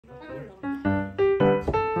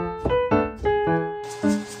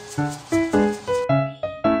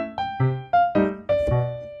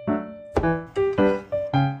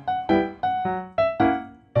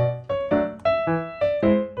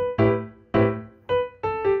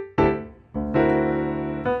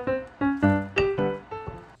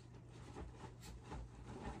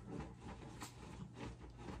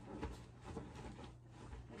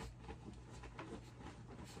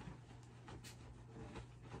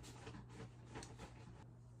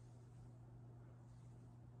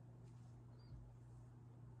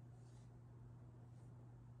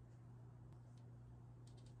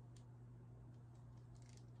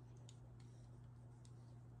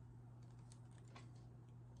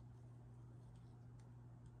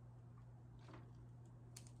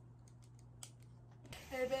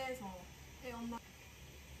3배에서 해 엄마.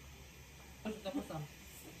 맛있다 봤어.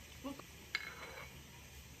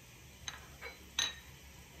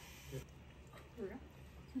 그래?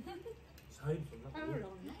 4일 줬나? 8월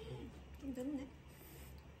나갔나? 좀 됐네.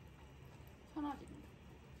 편하지.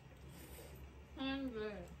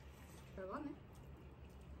 왜? 잘 가네.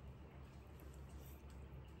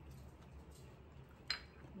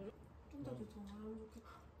 뚱자도 정말 좋겠다.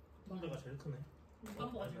 뚱자가 제일 크네.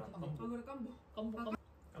 깜보가 제일 크다. 아 그래 깜보. 깜보.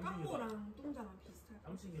 깜보랑 뚱자랑 비슷할.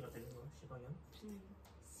 깜찍이가 되는 거야? 시방향? 씨바.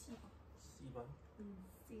 씨방?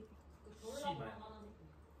 씨바. 씨발.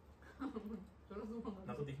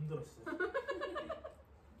 나 그때 힘들었어.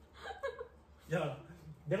 야,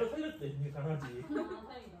 내가 살렸대, 이 강아지. 아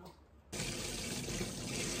다행이다.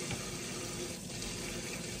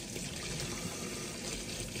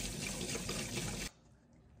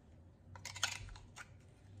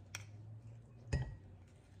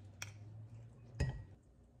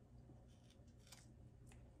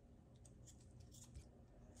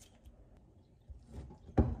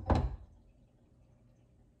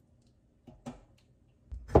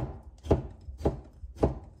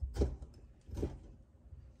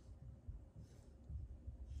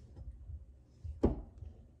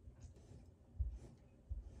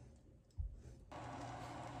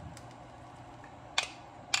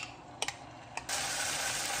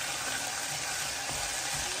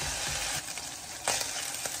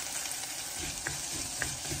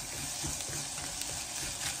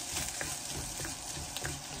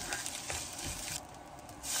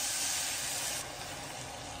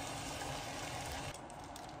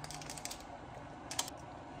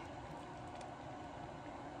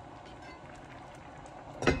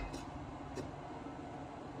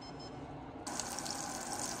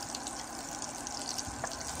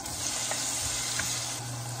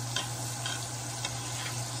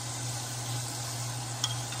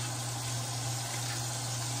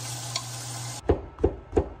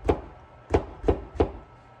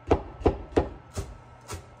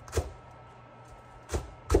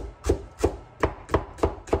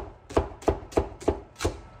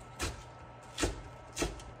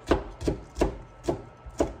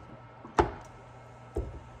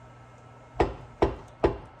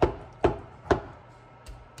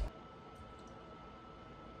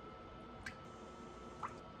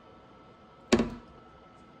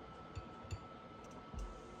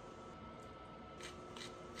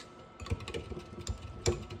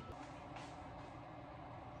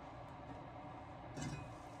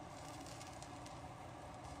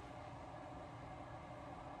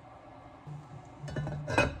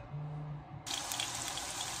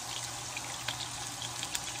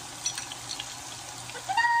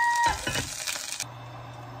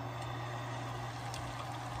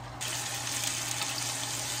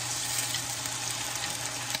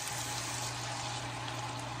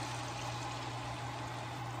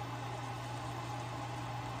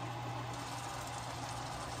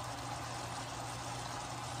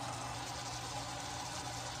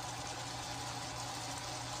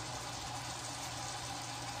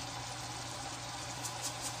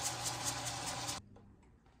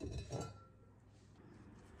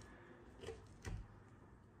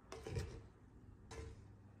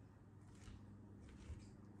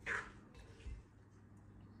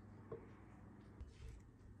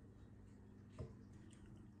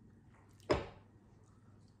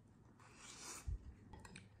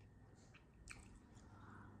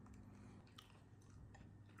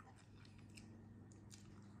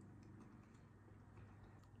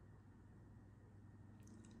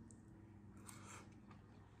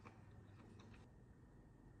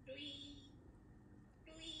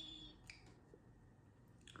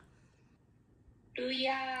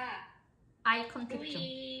 루이야. 아이 컨택 좀.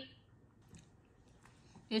 루이.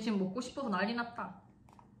 얘 지금 먹고 싶어서 난리 났다.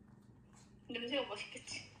 냄새가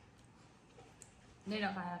맛있겠지.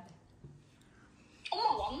 내려가야 돼.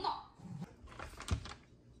 엄마 왔나?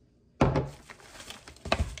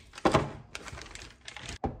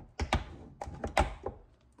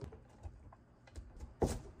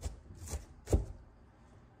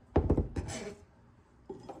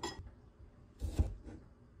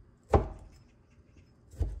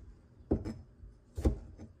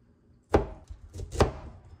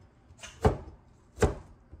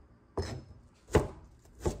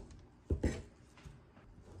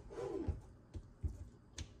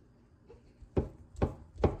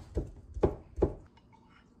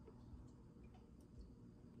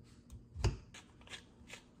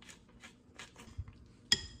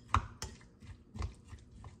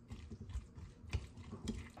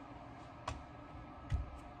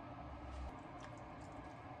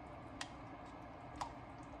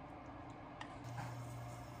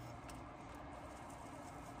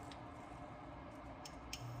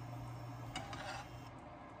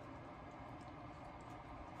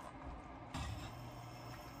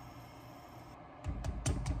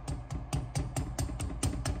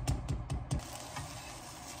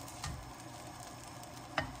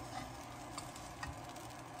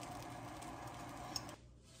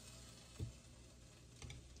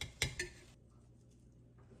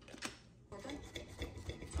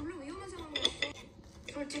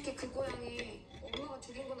 솔직히 그 고양이 엄마가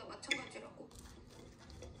죽인 거나 마찬가지라고.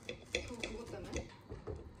 겨우 그것 때문에?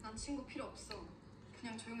 난 친구 필요 없어.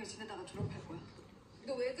 그냥 조용히 지내다가 졸업할 거야.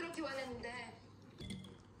 너 왜 그렇게 화냈는데?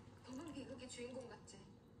 너만 비극의 주인공 같지?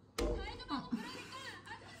 나이도 많고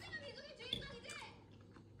그러니까 선생은 비극의 주인공이지?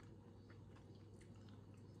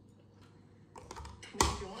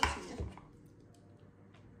 왜 영화 찍냐?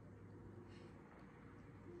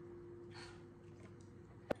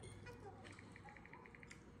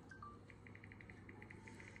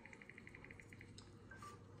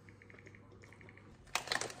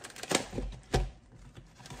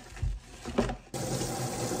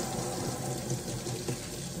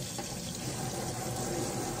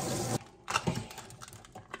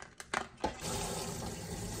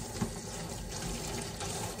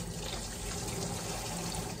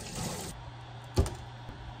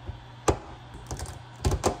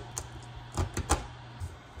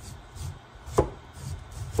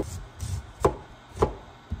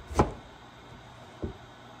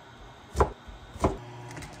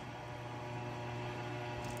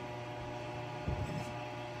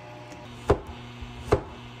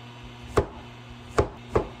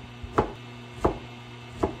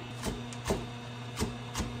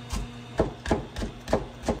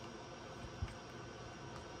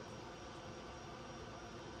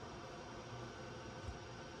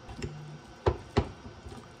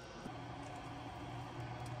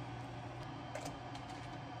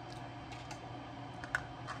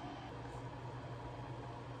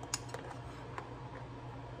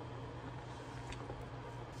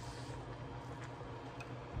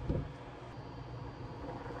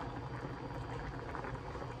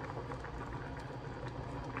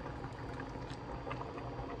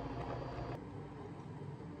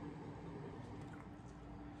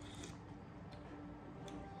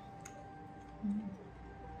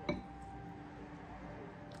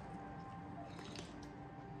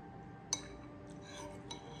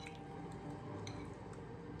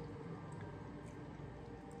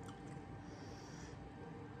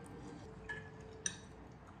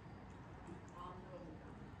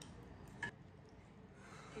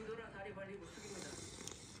 뒤돌아 다리 벌리고 숙입니다.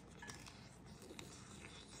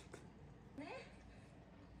 네?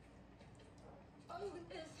 아니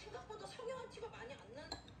근데 생각보다 성형한 티가 많이 안 나.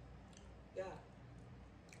 야,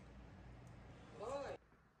 뭐?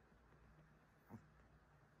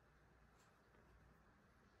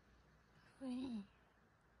 왜?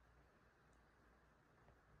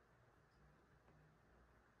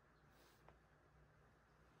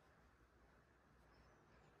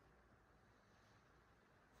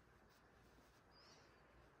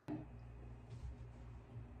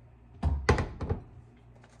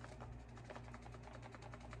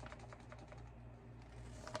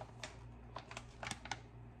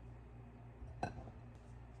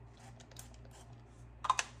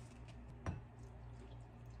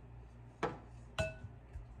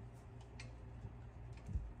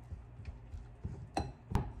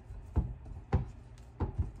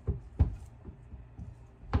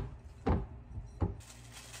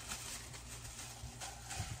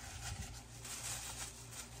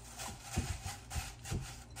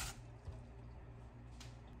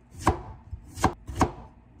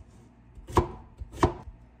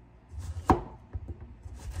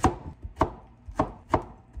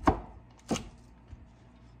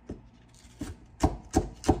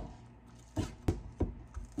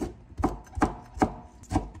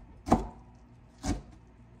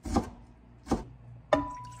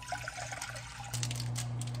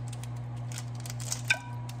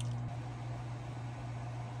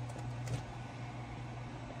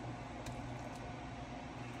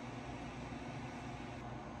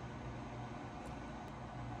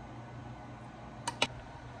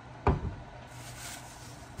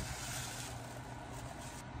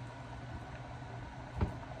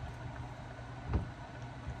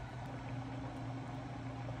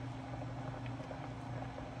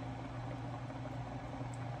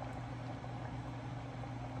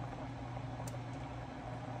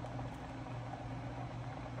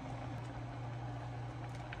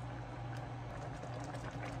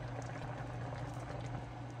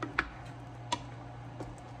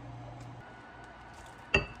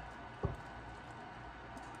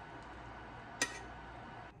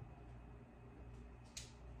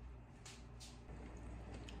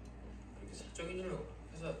 사적인 일로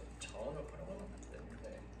회사 자원을 활용하면 안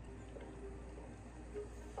되는데.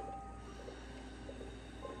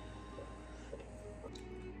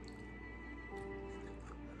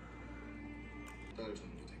 달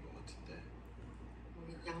정도 된 것 같은데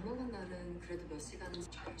약 먹은 날은 그래도 몇 시간.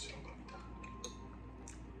 자연스러운 겁니다.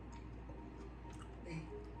 네.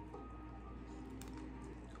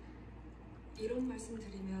 이런 말씀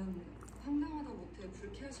드리면 황당하다 못해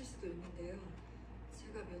불쾌하실 수도 있는데요.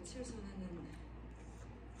 제가 며칠 전에는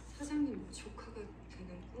사장님 조카가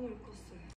되는 꿈을 꿨어요.